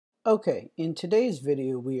Okay, in today's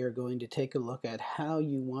video we are going to take a look at how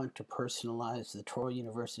you want to personalize the Touro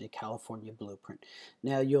University California blueprint.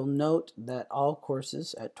 Now you'll note that all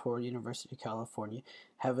courses at Touro University California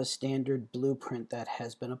have a standard blueprint that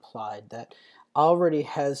has been applied that already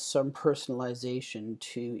has some personalization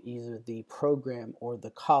to either the program or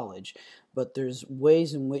the college, but there's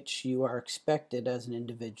ways in which you are expected as an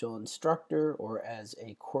individual instructor or as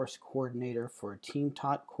a course coordinator for a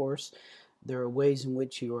team-taught course. There are ways in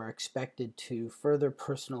which you are expected to further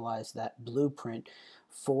personalize that blueprint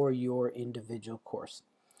for your individual course.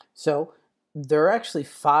 So there are actually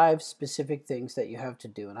 5 specific things that you have to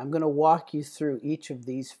do, and I'm going to walk you through each of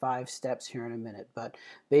these 5 steps here in a minute, but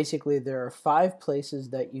basically there are 5 places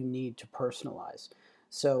that you need to personalize.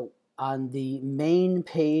 So on the main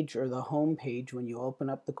page or the home page, when you open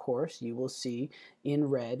up the course, you will see in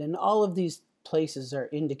red, and all of these places are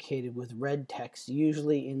indicated with red text,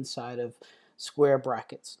 usually inside of square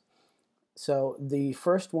brackets. So the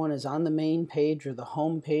first one is on the main page or the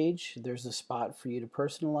home page. There's a spot for you to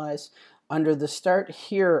personalize. Under the Start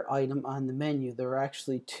Here item on the menu, there are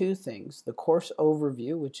actually 2 things. The course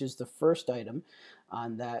overview, which is the first item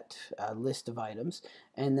on that list of items,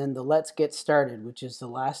 and then the Let's Get Started, which is the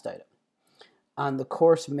last item. On the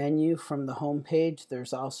course menu from the home page,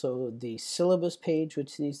 there's also the syllabus page,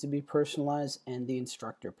 which needs to be personalized, and the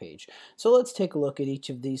instructor page. So let's take a look at each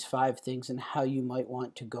of these 5 things and how you might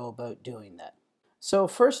want to go about doing that. So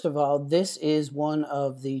first of all, this is one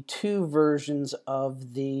of the 2 versions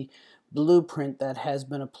of the blueprint that has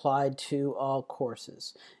been applied to all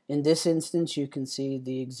courses. In this instance, you can see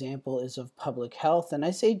the example is of public health, and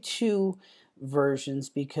I say 2 versions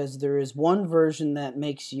because there is one version that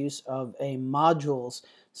makes use of a modules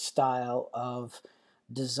style of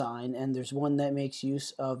design, and there's one that makes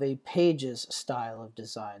use of a pages style of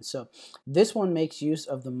design. So this one makes use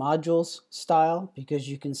of the modules style because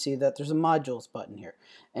you can see that there's a modules button here.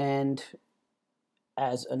 And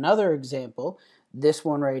as another example, this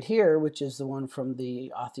one right here, which is the one from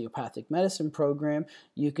the osteopathic medicine program,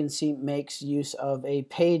 you can see makes use of a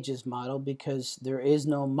pages model because there is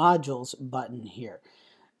no modules button here.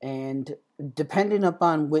 And depending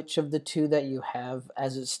upon which of the 2 that you have,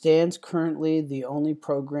 as it stands currently, the only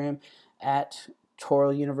program at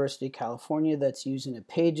Touro University California that's using a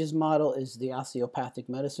pages model is the osteopathic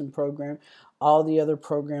medicine program. All the other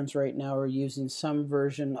programs right now are using some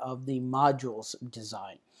version of the modules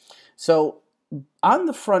design. So on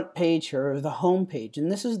the front page here, or the home page, and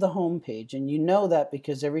this is the home page, and you know that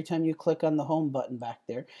because every time you click on the home button back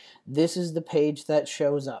there, this is the page that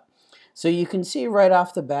shows up. So you can see right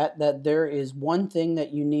off the bat that there is one thing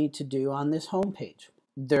that you need to do on this home page.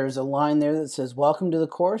 There's a line there that says welcome to the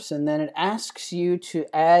course, and then it asks you to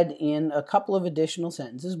add in a couple of additional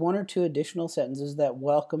sentences, 1 or 2 additional sentences that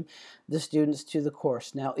welcome the students to the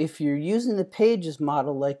course. Now if you're using the pages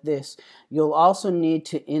model like this, you'll also need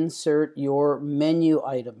to insert your menu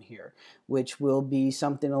item here, which will be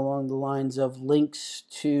something along the lines of links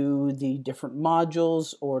to the different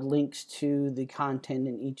modules or links to the content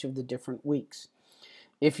in each of the different weeks.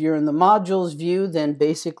 If you're in the modules view, then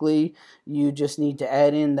basically you just need to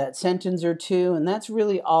add in that sentence or 2, and that's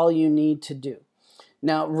really all you need to do.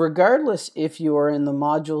 Now, regardless if you are in the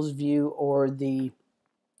modules view or the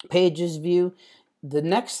pages view, the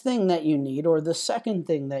next thing that you need, or the second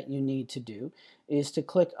thing that you need to do, is to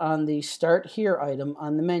click on the Start Here item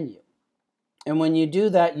on the menu. And when you do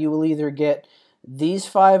that, you will either get these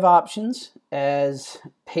 5 options as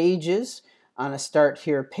pages on a Start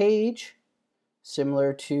Here page,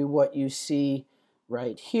 similar to what you see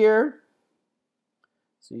right here.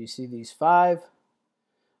 So you see these 5.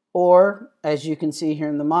 Or, as you can see here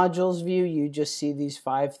in the modules view, you just see these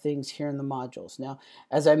 5 things here in the modules. Now,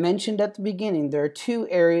 as I mentioned at the beginning, there are 2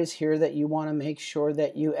 areas here that you want to make sure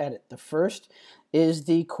that you edit. The first is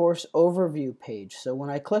the course overview page. So when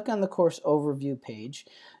I click on the course overview page,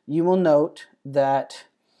 you will note that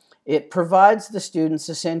it provides the students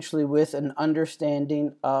essentially with an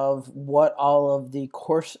understanding of what all of the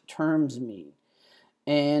course terms mean.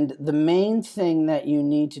 And the main thing that you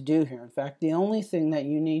need to do here, in fact, the only thing that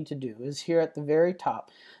you need to do is here at the very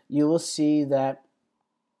top, you will see that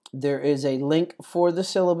there is a link for the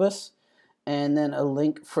syllabus and then a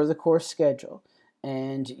link for the course schedule.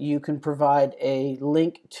 And you can provide a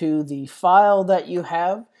link to the file that you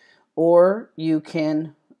have, or you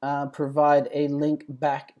can provide a link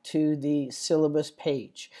back to the syllabus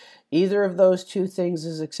page. Either of those 2 things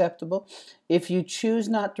is acceptable. If you choose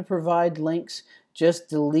not to provide links, just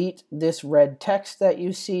delete this red text that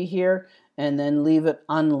you see here and then leave it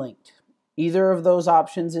unlinked. Either of those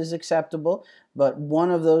options is acceptable, but one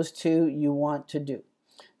of those 2 you want to do.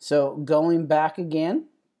 So going back again,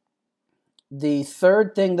 The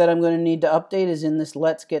third thing that I'm going to need to update is in this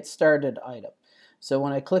Let's Get Started item. So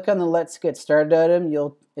when I click on the Let's Get Started item,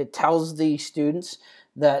 it tells the students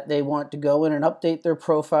that they want to go in and update their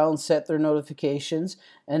profile and set their notifications.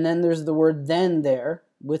 And then there's the word then there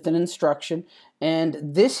with an instruction. And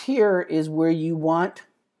this here is where you want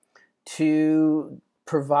to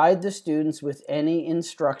provide the students with any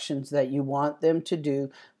instructions that you want them to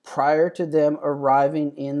do prior to them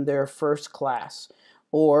arriving in their first class,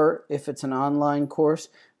 or if it's an online course,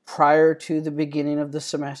 prior to the beginning of the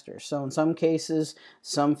semester. So in some cases,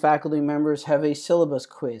 some faculty members have a syllabus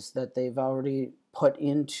quiz that they've already put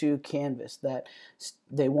into Canvas that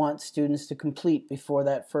they want students to complete before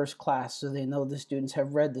that first class so they know the students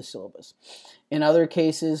have read the syllabus. In other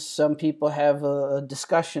cases, some people have a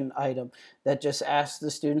discussion item that just asks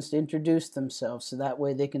the students to introduce themselves so that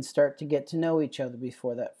way they can start to get to know each other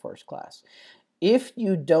before that first class. If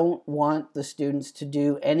you don't want the students to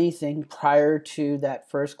do anything prior to that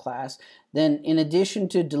first class, then in addition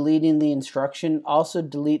to deleting the instruction, also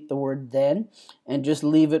delete the word then and just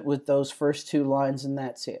leave it with those first two lines and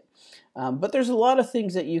that's it. But there's a lot of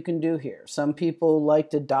things that you can do here. Some people like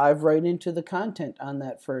to dive right into the content on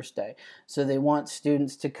that first day. So they want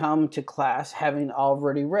students to come to class having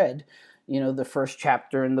already read the first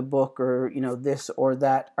chapter in the book, or this or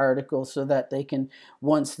that article, so that they can,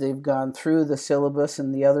 once they've gone through the syllabus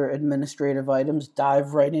and the other administrative items,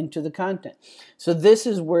 dive right into the content. So this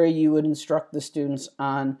is where you would instruct the students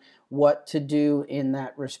on what to do in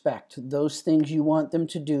that respect. Those things you want them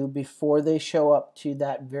to do before they show up to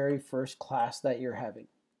that very first class that you're having.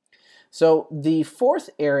 So the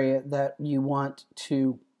fourth area that you want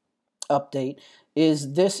to update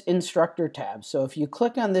is this instructor tab. So if you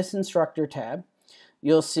click on this instructor tab,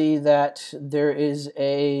 you'll see that there is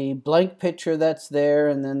a blank picture that's there,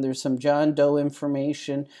 and then there's some John Doe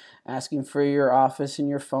information asking for your office and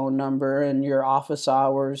your phone number and your office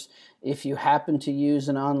hours. If you happen to use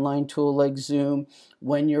an online tool like Zoom,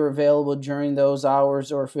 when you're available during those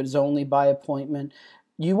hours, or if it's only by appointment.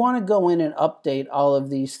 You want to go in and update all of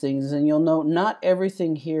these things, and you'll note not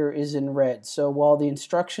everything here is in red. So while the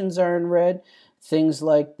instructions are in red, things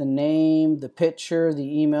like the name, the picture,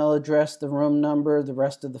 the email address, the room number, the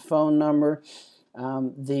rest of the phone number,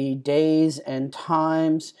 the days and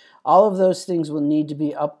times, all of those things will need to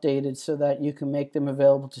be updated so that you can make them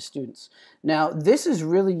available to students. Now, this is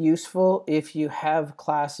really useful if you have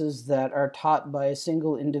classes that are taught by a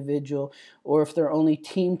single individual, or if they're only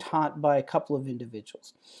team taught by a couple of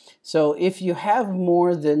individuals. So if you have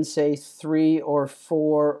more than, say, 3 or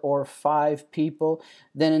 4 or 5 people,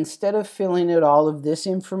 then instead of filling out all of this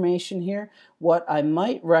information here, what I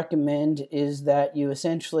might recommend is that you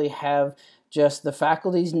essentially have just the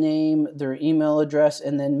faculty's name, their email address,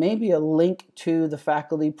 and then maybe a link to the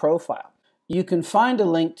faculty profile. You can find a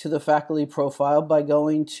link to the faculty profile by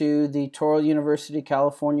going to the Touro University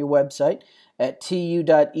California website at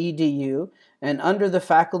TUWD.edu, and under the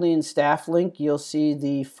faculty and staff link, you'll see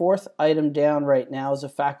the fourth item down right now is a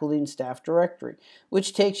faculty and staff directory,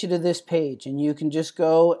 which takes you to this page, and you can just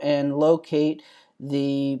go and locate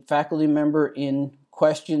the faculty member in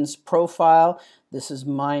question's profile. This is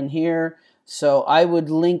mine here. So I would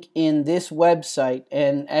link in this website,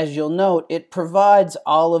 and as you'll note, it provides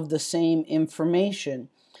all of the same information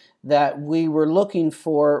that we were looking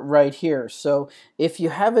for right here. So if you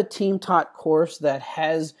have a team taught course that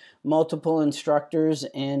has multiple instructors,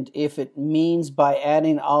 and if it means by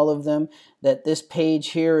adding all of them that this page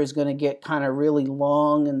here is going to get kind of really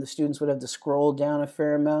long and the students would have to scroll down a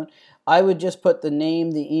fair amount, I would just put the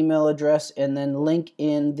name, the email address, and then link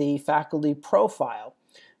in the faculty profile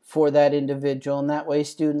for that individual, and that way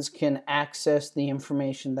students can access the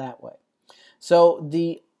information that way. So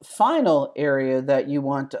the final area that you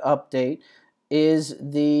want to update is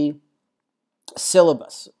the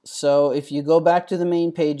syllabus. So if you go back to the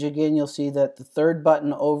main page again, you'll see that the third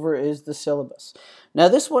button over is the syllabus. Now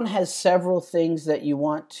this one has several things that you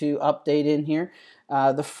want to update in here.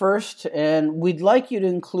 The first, and we'd like you to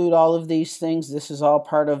include all of these things. This is all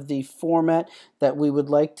part of the format that we would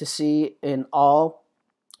like to see in all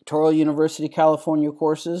Touro University California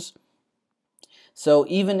courses. So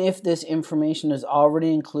even if this information is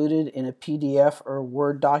already included in a PDF or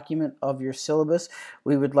Word document of your syllabus,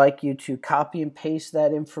 we would like you to copy and paste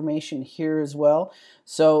that information here as well.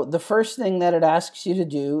 So the first thing that it asks you to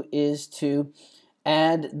do is to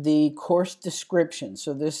add the course description.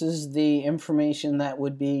 So this is the information that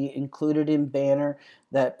would be included in Banner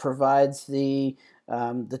that provides the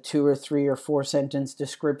 2 or 3 or 4 sentence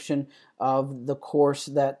description of the course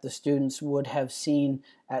that the students would have seen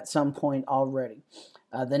at some point already.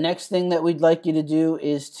 The next thing that we'd like you to do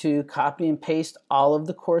is to copy and paste all of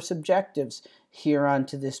the course objectives here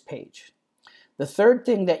onto this page. The third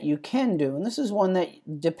thing that you can do, and this is one that,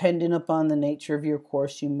 depending upon the nature of your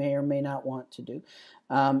course, you may or may not want to do,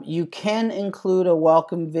 you can include a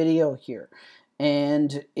welcome video here.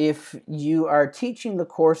 And if you are teaching the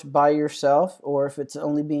course by yourself, or if it's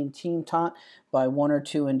only being team taught by one or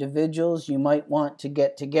two individuals, you might want to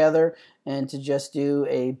get together and to just do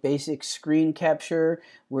a basic screen capture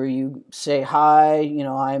where you say, hi,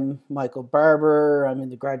 I'm Michael Barber, I'm in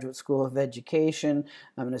the Graduate School of Education,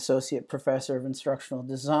 I'm an Associate Professor of Instructional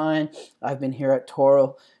Design, I've been here at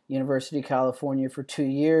Touro University California for 2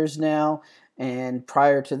 years now, and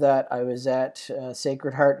prior to that I was at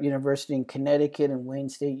Sacred Heart University in Connecticut and Wayne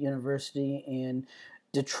State University in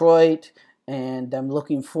Detroit, and I'm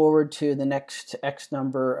looking forward to the next X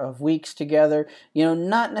number of weeks together.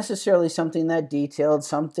 Not necessarily something that detailed,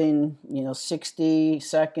 something 60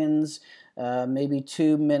 seconds, maybe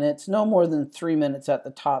 2 minutes, no more than 3 minutes at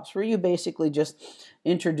the tops, where you basically just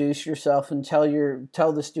introduce yourself and tell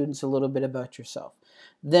the students a little bit about yourself.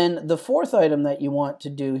 Then the fourth item that you want to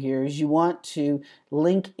do here is you want to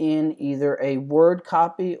link in either a Word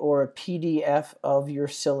copy or a PDF of your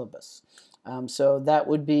syllabus. So that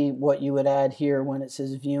would be what you would add here when it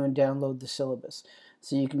says view and download the syllabus.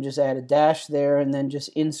 So you can just add a dash there and then just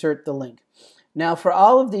insert the link. Now for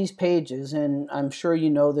all of these pages, and I'm sure you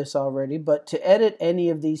know this already, but to edit any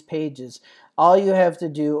of these pages, all you have to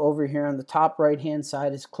do over here on the top right hand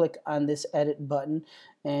side is click on this edit button,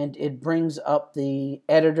 and it brings up the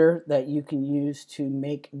editor that you can use to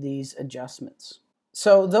make these adjustments.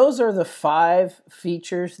 So those are the 5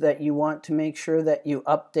 features that you want to make sure that you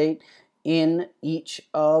update in each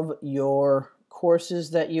of your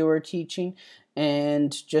courses that you are teaching.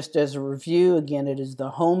 And just as a review, again, it is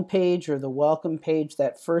the home page or the welcome page,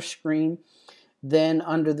 that first screen. Then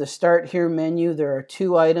under the Start Here menu, there are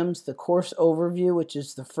 2 items, the course overview, which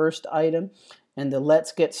is the first item, and the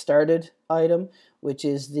Let's Get Started item, which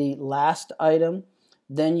is the last item.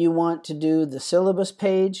 Then you want to do the syllabus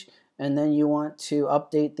page, and then you want to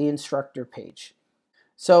update the instructor page.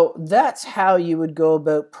 So that's how you would go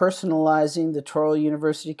about personalizing the Touro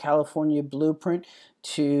University California blueprint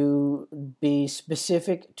to be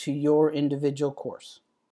specific to your individual course.